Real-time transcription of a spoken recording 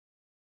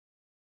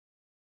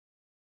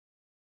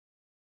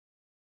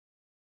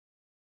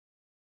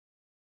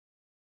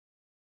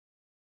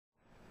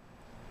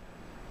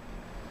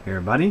Hey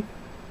everybody,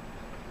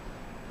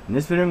 in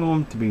this video I'm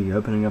going to be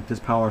opening up this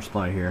power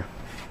supply here.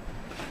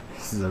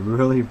 This is a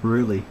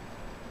really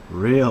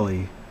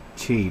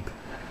cheap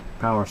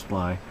power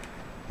supply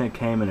that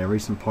came in a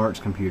recent parts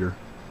computer.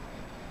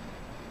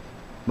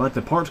 But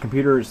the parts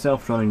computer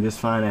itself running just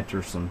fine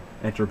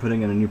after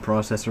putting in a new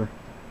processor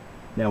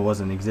that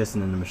wasn't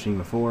existing in the machine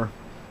before,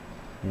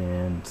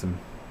 and some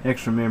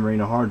extra memory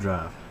and a hard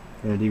drive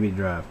and a DVD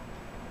drive.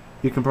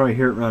 You can probably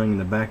hear it running in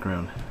the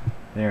background.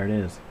 There it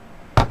is.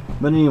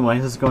 But anyway,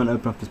 let's go and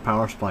open up this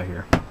power supply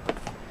here.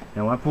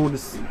 Now when I pulled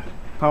this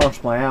power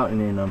supply out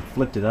and then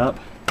flipped it up,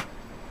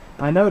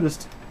 I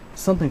noticed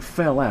something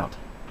fell out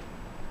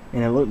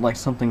and it looked like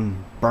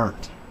something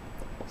burnt.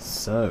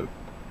 So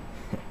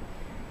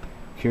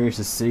curious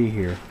to see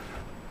here.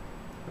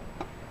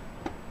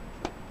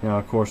 Now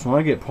of course, when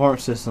I get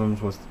part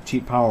systems with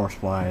cheap power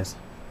supplies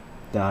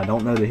that I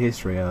don't know the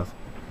history of,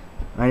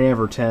 I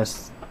never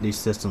test these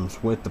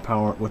systems with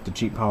the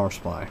cheap power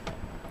supply.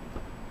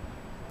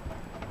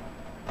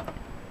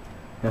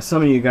 Now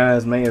some of you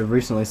guys may have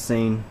recently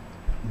seen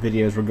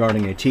videos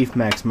regarding a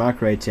Chiefmax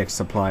micro ATX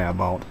supply I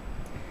bought,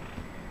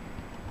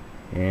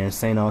 and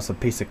saying, oh, it's a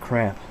piece of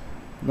crap.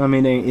 I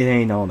mean, it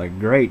ain't all that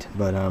great,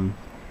 but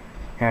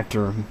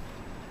after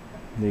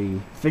the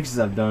fixes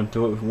I've done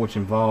to it, which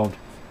involved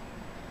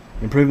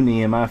improving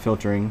the EMI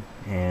filtering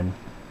and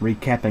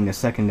recapping the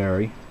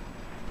secondary,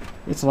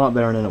 it's a lot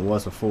better than it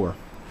was before.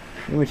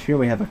 In which here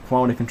we have a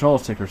quality control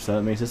sticker, so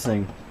it makes this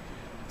thing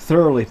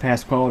thoroughly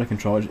passed quality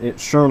control. It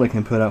surely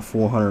can put out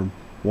 400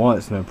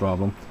 watts, no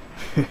problem.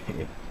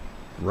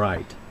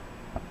 Right.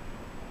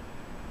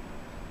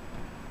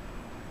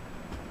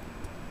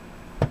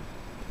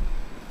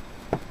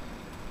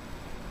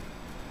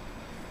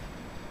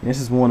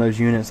 This is one of those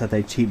units that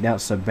they cheaped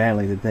out so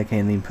badly that they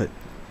can't even put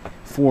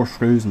 4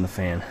 screws in the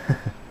fan.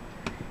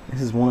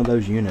 This is one of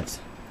those units,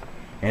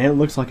 and it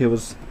looks like it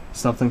was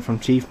something from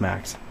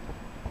Chiefmax.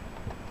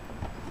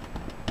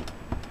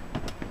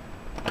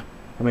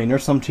 I mean,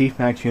 there's some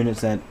Chiefmax units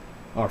that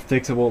are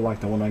fixable, like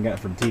the one I got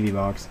for the TV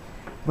box,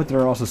 but there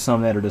are also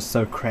some that are just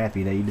so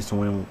crappy that you just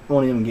won't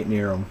even get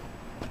near them.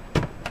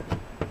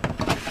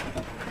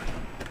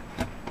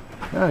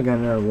 I got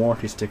another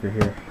warranty sticker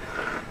here.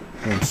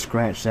 And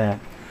scratch that.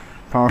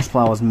 Power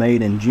supply was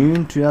made in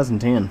June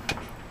 2010.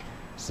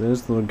 So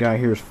this little guy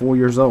here is 4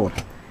 years old.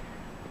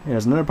 And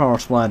there's another power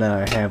supply that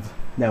I have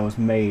that was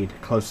made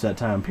close to that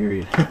time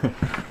period.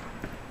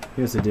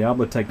 Here's the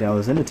Diablo Tech that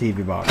was in the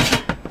TV box.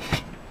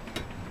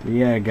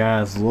 Yeah,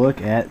 guys,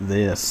 look at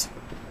this.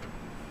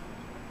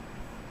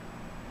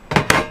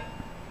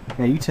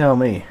 Now you tell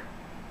me,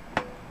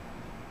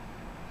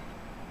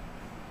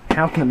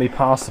 how can it be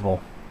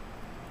possible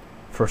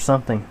for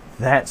something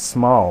that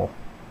small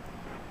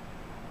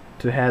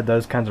to have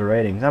those kinds of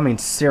ratings? I mean,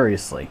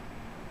 seriously,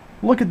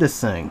 look at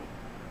this thing.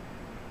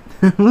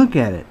 Look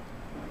at it.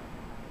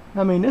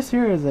 I mean, this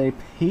here is a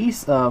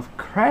piece of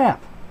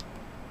crap.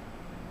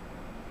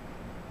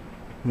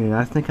 Yeah,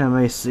 I think I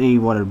may see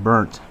what it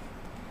burnt.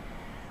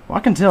 Well,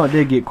 I can tell it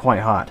did get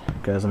quite hot,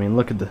 because I mean,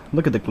 look at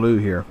the glue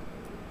here.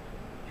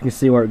 You can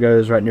see where it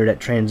goes right near that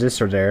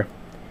transistor there.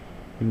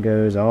 It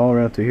goes all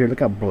around through here.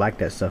 Look how black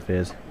that stuff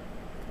is.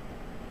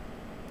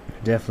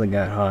 It definitely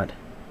got hot.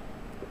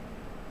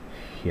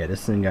 Yeah,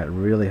 this thing got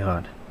really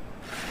hot.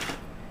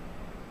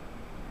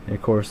 And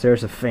of course,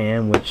 there's a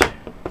fan which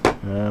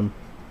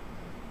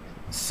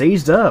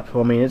seized up.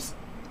 I mean, it's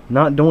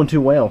not doing too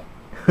well.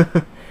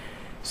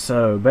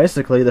 So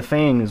basically, the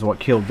fan is what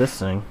killed this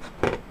thing.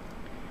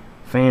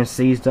 Fan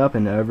seized up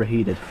and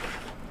overheated.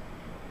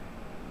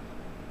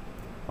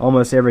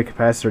 Almost every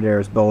capacitor there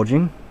is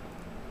bulging.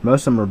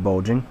 Most of them are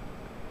bulging.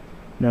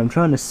 Now I'm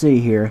trying to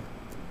see here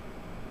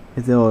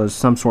if there was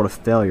some sort of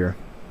failure.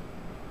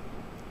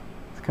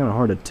 It's kind of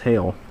hard to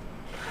tell.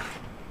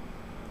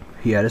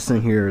 Yeah, this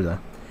thing here is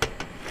a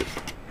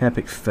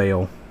epic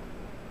fail.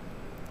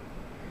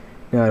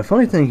 Now the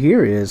funny thing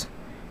here is,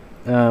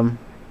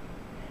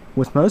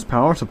 with most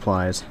power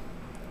supplies,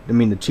 I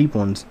mean the cheap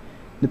ones,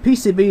 the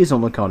PCBs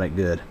don't look all that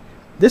good.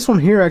 This one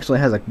here actually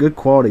has a good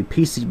quality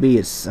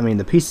PCB. I mean,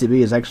 the PCB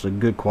is actually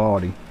good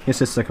quality. It's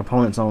just the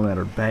components on that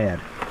are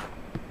bad.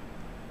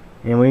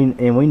 And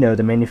we know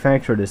the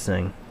manufacturer of this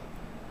thing,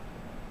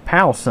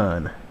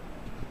 Palsun.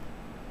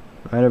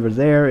 Right over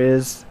there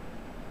is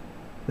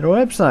their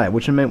website,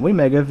 which we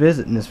may go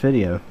visit in this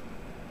video.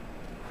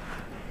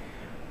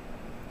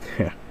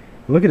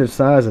 Look at the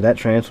size of that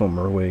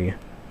transformer, will you?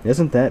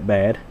 Isn't that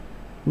bad?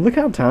 Look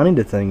how tiny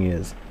the thing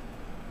is.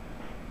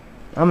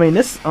 I mean,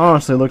 this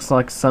honestly looks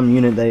like some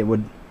unit that it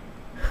would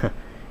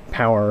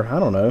power, I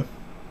don't know,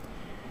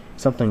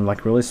 something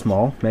like really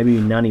small, maybe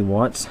 90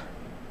 watts.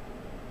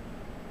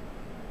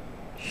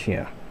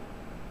 Yeah,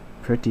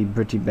 pretty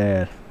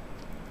bad.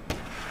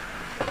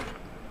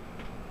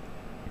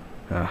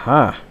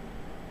 Aha!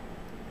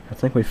 I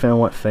think we found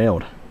what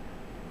failed.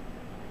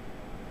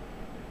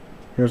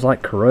 There's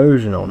like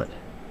corrosion on it.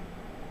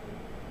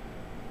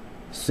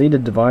 See the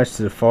device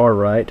to the far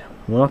right?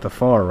 Well, not the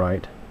far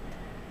right.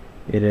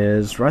 It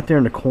is right there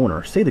in the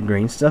corner. See the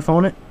green stuff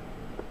on it?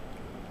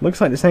 Looks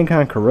like the same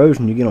kind of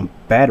corrosion you get on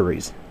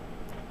batteries.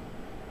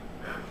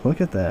 Look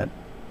at that.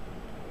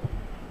 I'm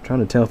trying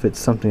to tell if it's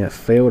something that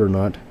failed or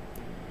not.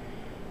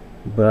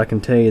 But I can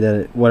tell you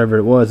that whatever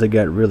it was, it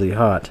got really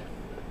hot.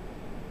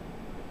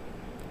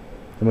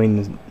 I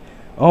mean,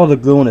 all the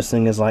glue on this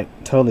thing is like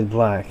totally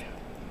black.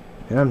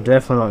 And I'm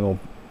definitely not going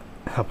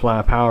to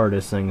apply power to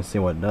this thing and see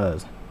what it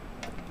does.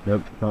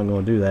 Nope, not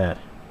going to do that.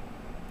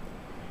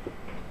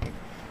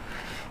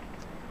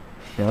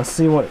 Now let's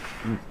see what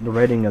the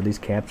rating of these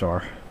caps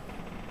are.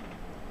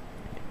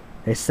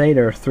 They say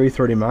they're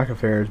 330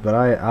 microfarads, but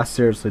I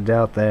seriously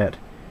doubt that.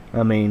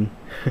 I mean,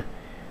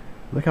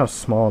 look how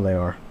small they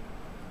are.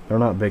 They're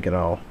not big at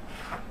all.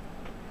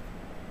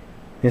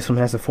 This one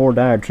has a 4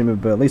 diode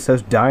treatment, but at least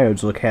those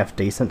diodes look half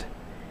decent.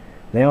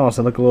 They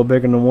also look a little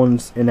bigger than the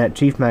ones in that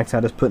Chiefmax I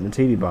just put in the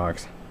TV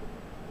box.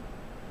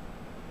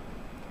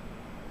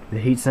 The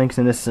heat sinks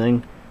in this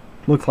thing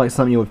look like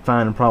something you would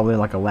find in probably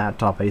like a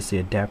laptop AC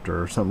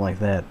adapter or something like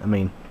that. I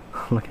mean,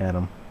 look at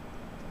them.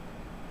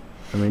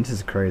 I mean, this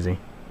is crazy.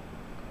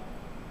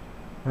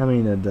 I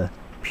mean, the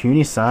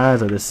puny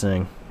size of this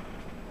thing.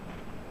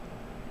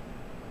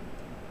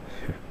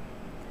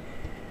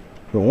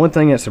 But one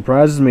thing that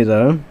surprises me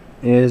though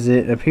is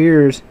it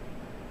appears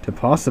to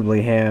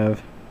possibly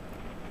have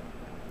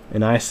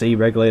an IC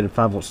regulated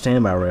 5-volt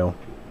standby rail.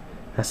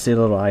 I see a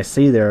little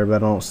IC there, but I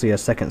don't see a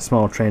second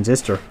small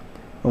transistor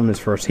on this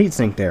first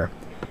heatsink there.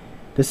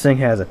 This thing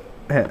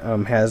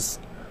has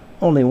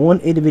only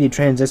one itty-bitty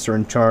transistor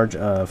in charge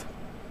of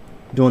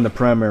doing the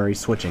primary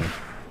switching.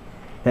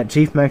 That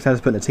Chiefmax I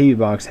was put in the TV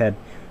box had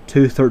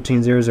two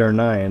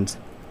 13009s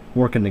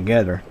working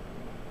together,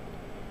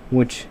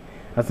 which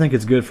I think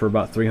is good for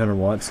about 300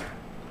 watts.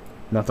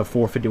 Not the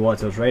 450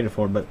 watts it was rated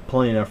for, but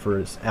plenty enough for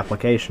its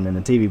application in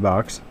the TV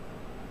box.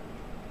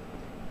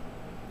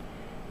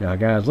 Now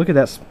guys, look at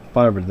that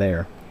spot over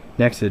there,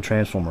 next to the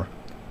transformer.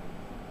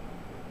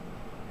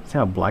 See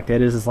how black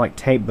that is? It's like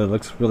tape, but it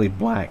looks really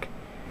black.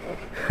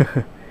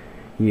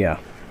 Yeah.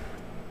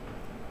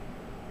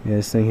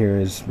 This thing here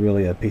is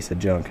really a piece of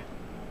junk.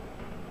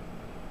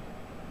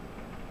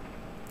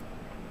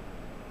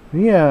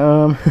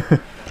 Yeah,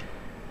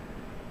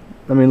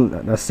 I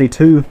mean, I see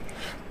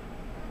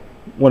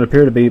what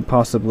appear to be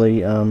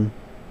possibly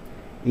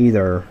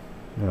either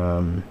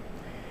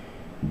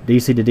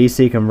DC to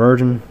DC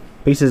conversion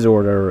pieces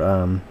or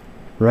they're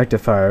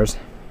rectifiers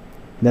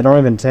that aren't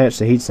even attached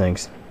to heat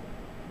sinks.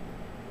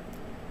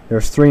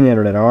 There's 3 in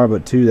there that are,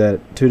 but two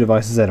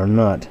devices that are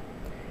not.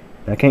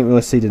 I can't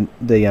really see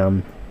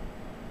the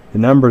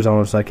numbers on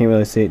them, so I can't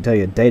really see it tell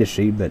you a data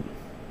sheet. But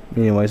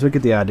anyways, we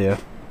get the idea.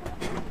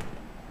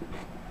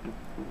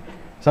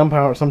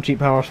 Some cheap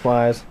power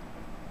supplies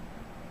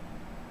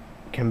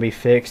can be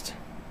fixed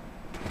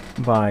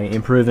by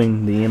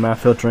improving the EMI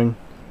filtering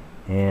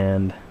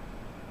and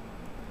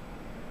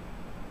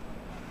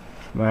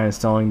by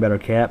installing better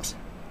caps.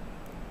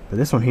 But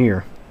this one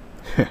here,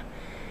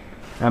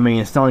 I mean,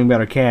 installing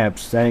better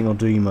caps, that ain't gonna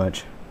do you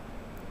much.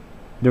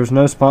 There's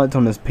no spots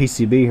on this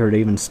PCB here to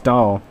even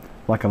install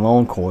like a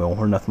long coil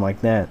or nothing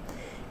like that.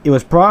 It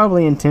was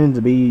probably intended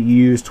to be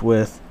used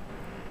with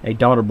a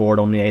daughter board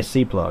on the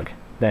AC plug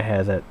that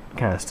has that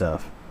kind of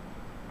stuff.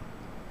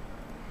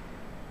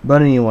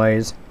 But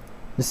anyways,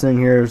 this thing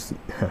here is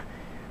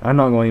I'm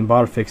not going to even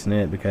bother fixing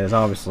it because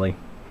obviously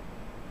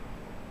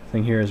this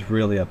thing here is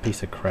really a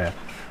piece of crap.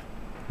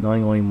 Not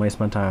even going to even waste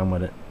my time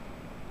with it.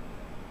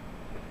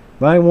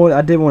 But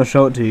I did want to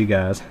show it to you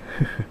guys.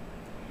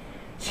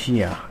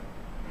 Yeah.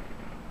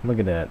 Look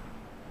at that.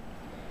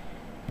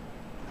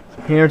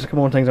 Here's a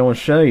couple of things I want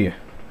to show you.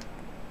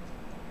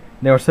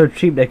 They were so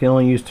cheap they can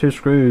only use 2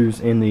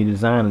 screws in the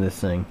design of this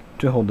thing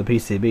to hold the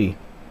PCB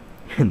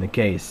in the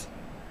case.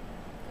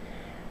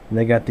 And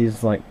they got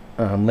these like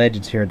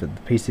ledges here that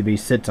the PCB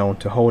sits on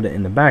to hold it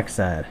in the back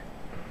side.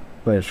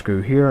 But a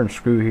screw here and a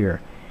screw here.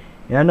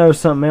 And I know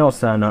something else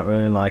that I'm not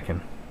really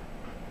liking.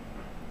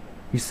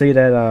 You see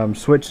that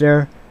switch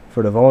there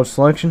for the voltage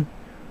selection?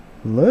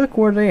 Look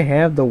where they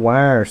have the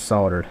wire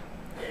soldered.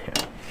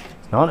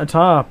 It's not at the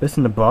top, it's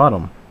in the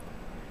bottom.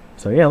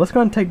 So yeah, let's go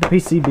ahead and take the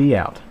PCB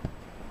out.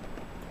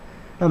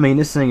 I mean,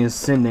 this thing is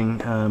sending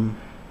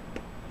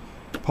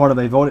part of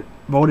a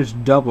voltage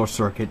doubler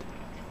circuit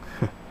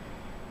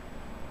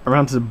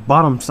around to the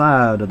bottom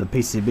side of the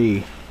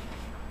PCB,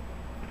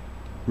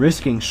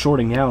 risking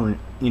shorting out,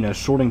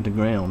 shorting to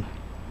ground.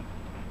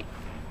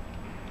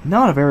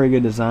 Not a very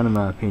good design in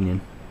my opinion.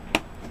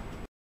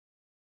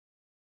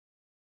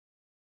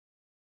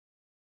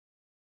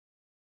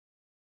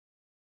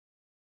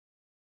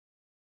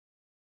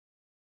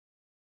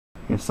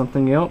 And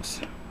something else.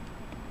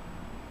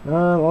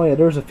 Oh yeah,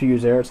 there's a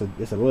fuse there. It's a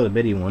little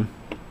bitty one.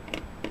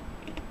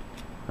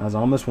 I was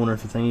almost wondering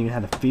if the thing even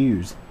had a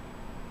fuse.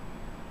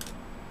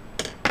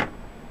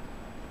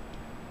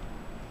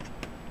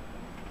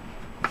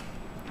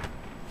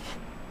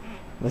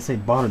 Unless they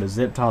bothered to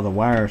zip tie the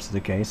wires to the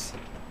case.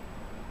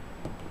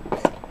 I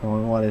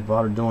don't know why they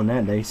bothered doing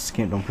that. They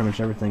skimped on pretty much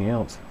everything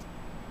else.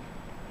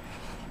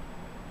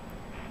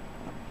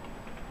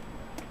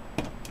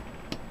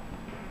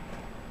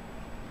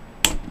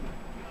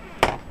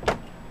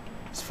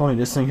 funny,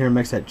 this thing here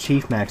makes that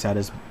Chiefmax out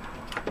as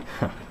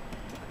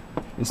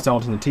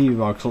installed in the TV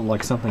box look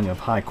like something of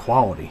high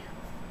quality.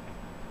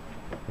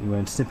 I'm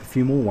going to snip a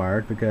few more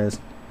wires because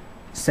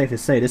it's safe to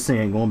say this thing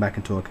ain't going back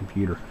into a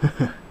computer.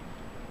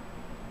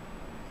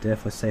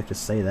 Definitely safe to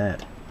say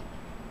that.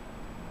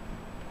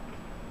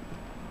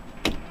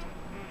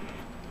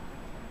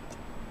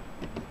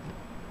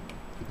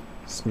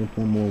 Snip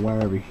one more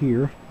wire over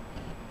here.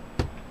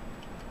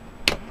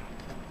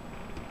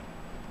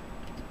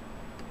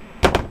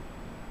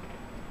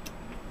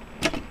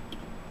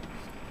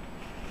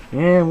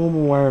 And one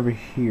more wire over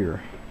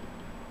here.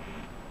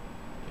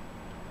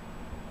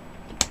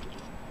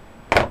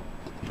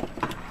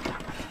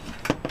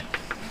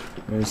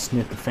 There's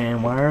snip the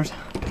fan wires.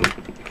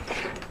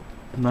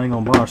 I'm not even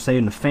gonna bother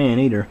saving the fan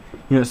either.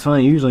 You know, it's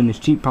funny, usually in these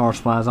cheap power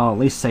supplies I'll at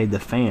least save the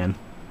fan.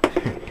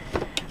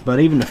 But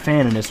even the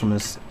fan in this one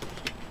is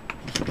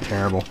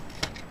terrible.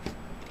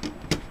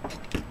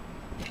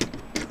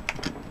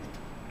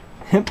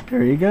 Yep,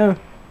 there you go.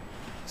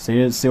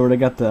 See where they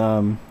got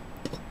the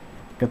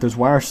got those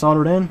wires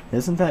soldered in?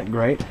 Isn't that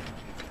great?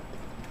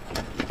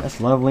 That's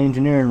lovely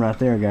engineering right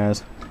there,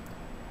 guys.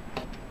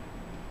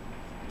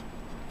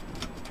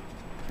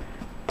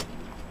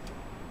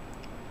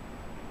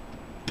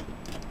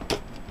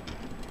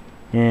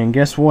 And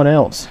guess what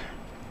else?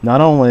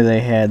 Not only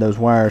they had those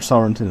wires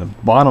soldered to the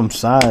bottom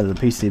side of the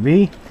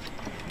PCB,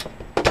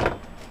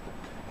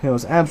 there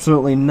was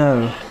absolutely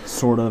no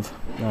sort of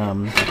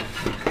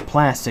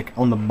plastic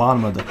on the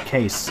bottom of the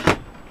case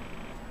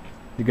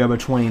to go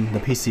between the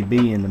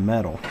PCB and the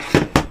metal.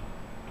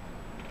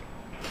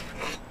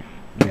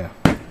 Yeah.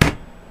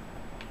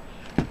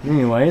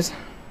 Anyways,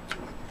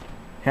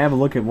 have a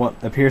look at what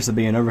appears to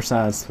be an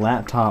oversized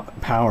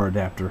laptop power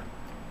adapter.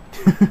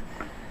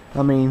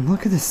 I mean,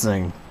 look at this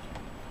thing.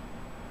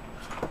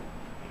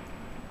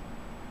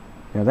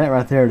 Now that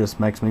right there just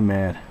makes me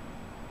mad.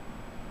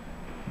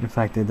 The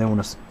fact that they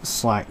want to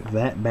slack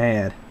that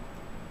bad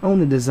on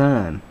the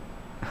design.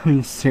 I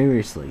mean,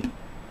 seriously.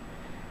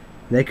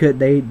 They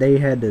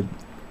had to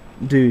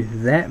do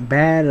that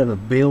bad of a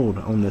build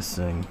on this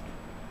thing.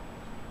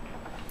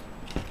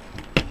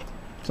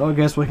 So I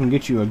guess we can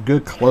get you a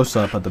good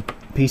close-up of the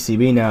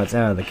PCB now it's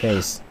out of the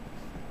case.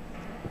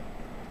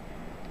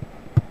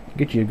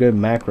 Get you a good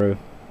macro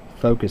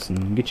focus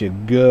and get you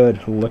a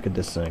good look at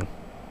this thing.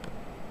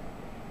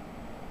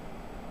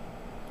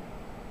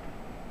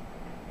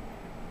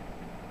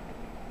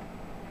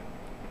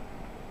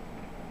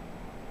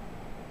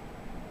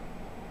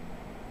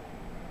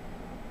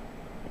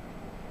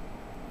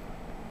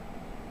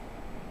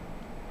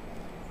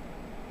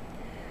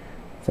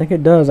 I think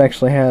it does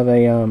actually have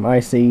a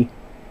IC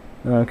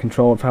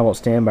controlled 5-volt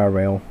standby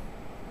rail.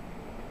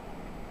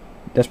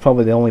 That's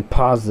probably the only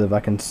positive I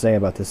can say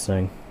about this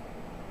thing.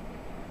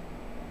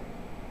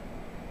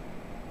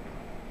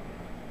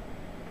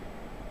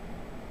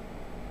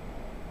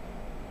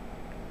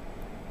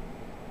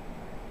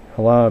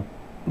 A lot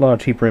of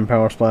cheaper end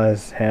power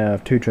supplies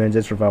have 2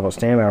 transistor 5-volt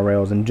standby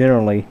rails, and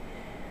generally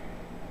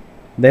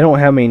they don't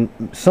have. I mean,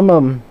 some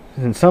of them.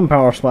 And some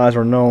power supplies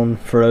are known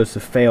for those to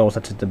fail,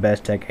 such as the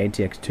Bestech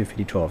ATX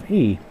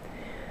 25012E.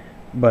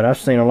 But I've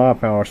seen a lot of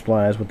power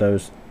supplies with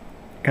those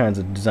kinds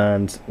of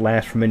designs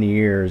last for many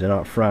years and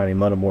not fry any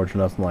motherboards or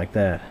nothing like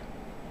that.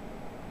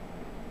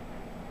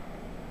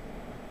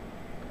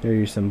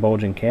 There are some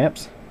bulging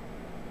caps.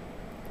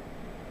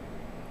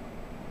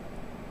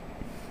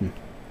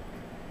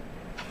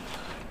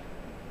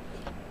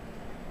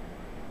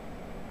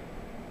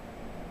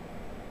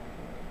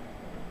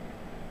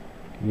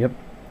 Yep.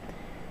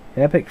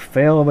 Epic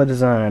fail of a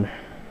design.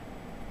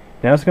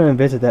 Now let's go and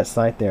visit that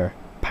site there,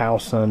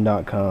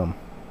 palsun.com.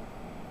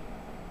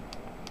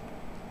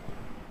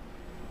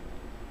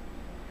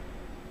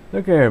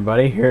 Okay,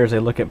 everybody, here's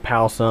a look at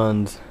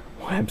Palsun's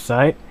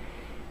website,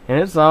 and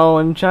it's all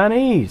in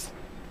Chinese.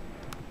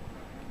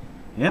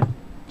 Yep,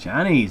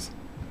 Chinese.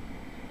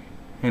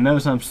 And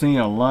notice I'm seeing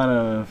a lot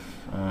of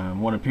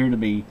what appear to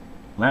be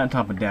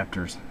laptop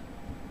adapters.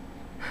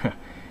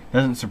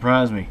 Doesn't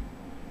surprise me.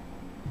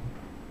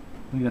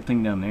 Look at that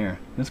thing down there.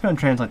 Let's go and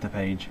translate the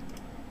page.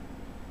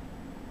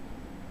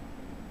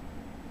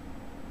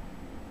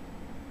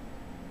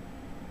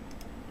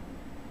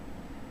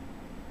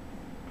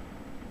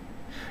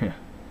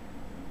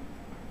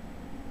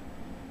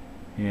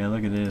 Yeah,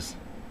 look at this.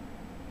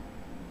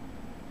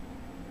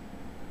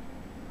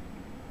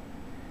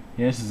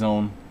 Yeah, this is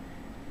on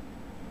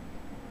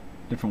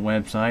a different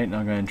website, and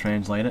I'll go ahead and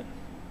translate it.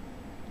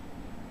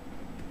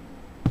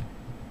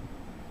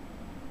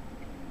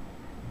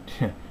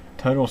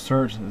 Total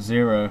search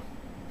 0.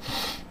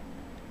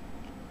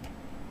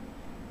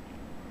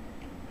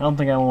 I don't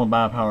think I want to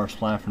buy a power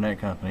supply from that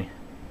company.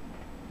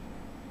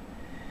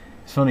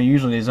 It's funny,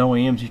 usually these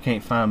OEMs you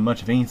can't find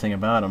much of anything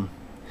about them.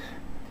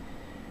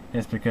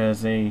 It's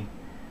because they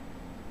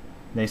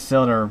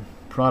sell their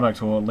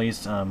products, or at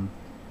least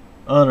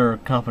other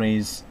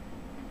companies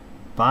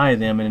buy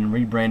them and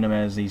rebrand them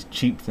as these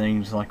cheap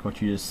things like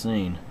what you just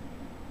seen.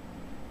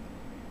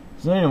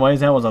 So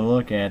anyways, that was a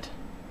look at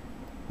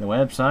the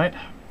website.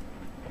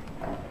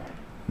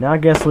 Now I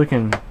guess we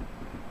can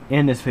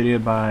end this video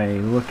by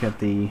look at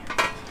the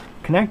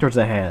connectors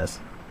it has.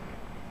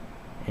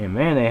 And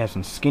man, they have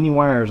some skinny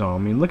wires on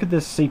them. I mean, look at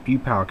this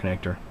CPU power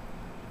connector.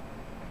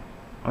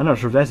 I'm not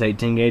sure if that's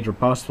 18 gauge or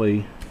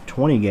possibly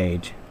 20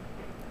 gauge.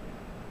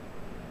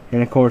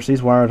 And of course,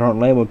 these wires aren't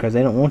labeled because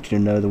they don't want you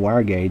to know the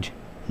wire gauge.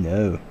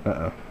 No,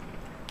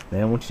 they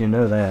don't want you to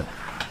know that.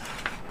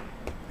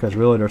 Because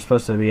really, they're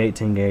supposed to be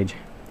 18 gauge.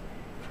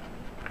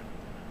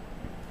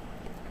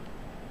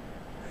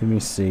 Let me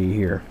see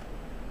here.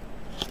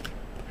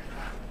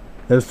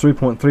 Those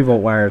 3.3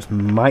 volt wires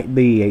might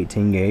be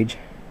 18 gauge.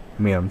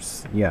 I mean,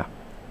 yeah.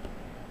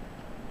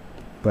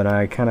 But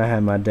I kind of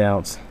have my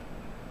doubts.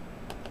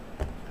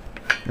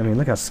 I mean,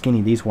 look how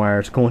skinny these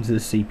wires going to the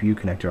CPU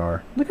connector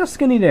are. Look how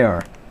skinny they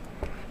are.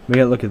 We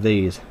gotta look at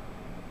these.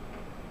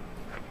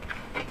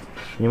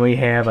 And we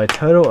have a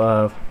total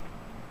of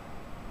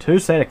 2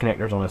 SATA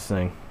connectors on this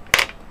thing,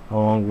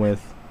 along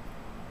with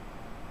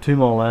 2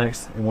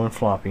 MOLEX and 1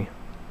 floppy,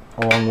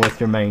 along with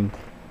your main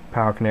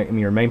power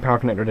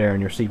connector there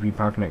and your CPU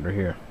power connector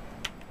here.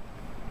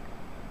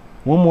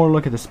 One more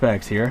look at the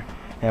specs here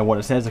and what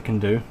it says it can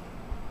do.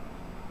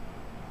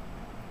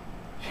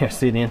 Yeah,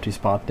 see the empty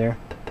spot there?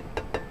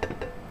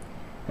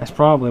 That's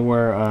probably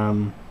where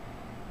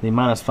the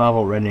 -5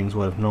 volt ratings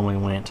would have normally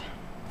went.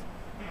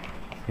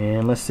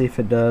 And let's see if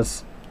it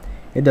does.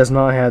 It does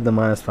not have the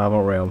 -5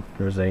 volt rail.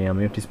 There's a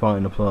empty spot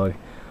in the plug.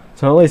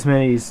 So at least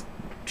many of these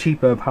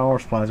cheapo power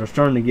supplies are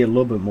starting to get a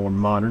little bit more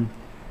modern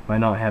by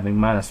not having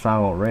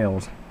 -5 volt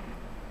rails.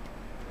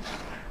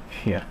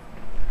 Yeah.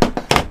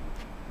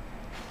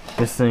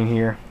 This thing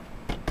here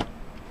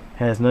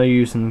has no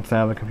use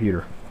inside of a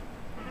computer.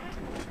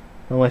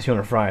 Unless you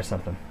want to fry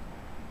something.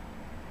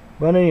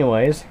 But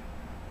anyways,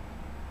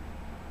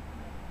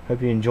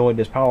 hope you enjoyed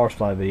this power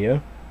supply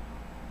video.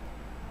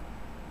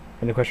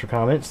 Any questions or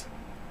comments?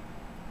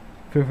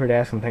 Feel free to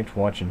ask them. Thanks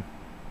for watching.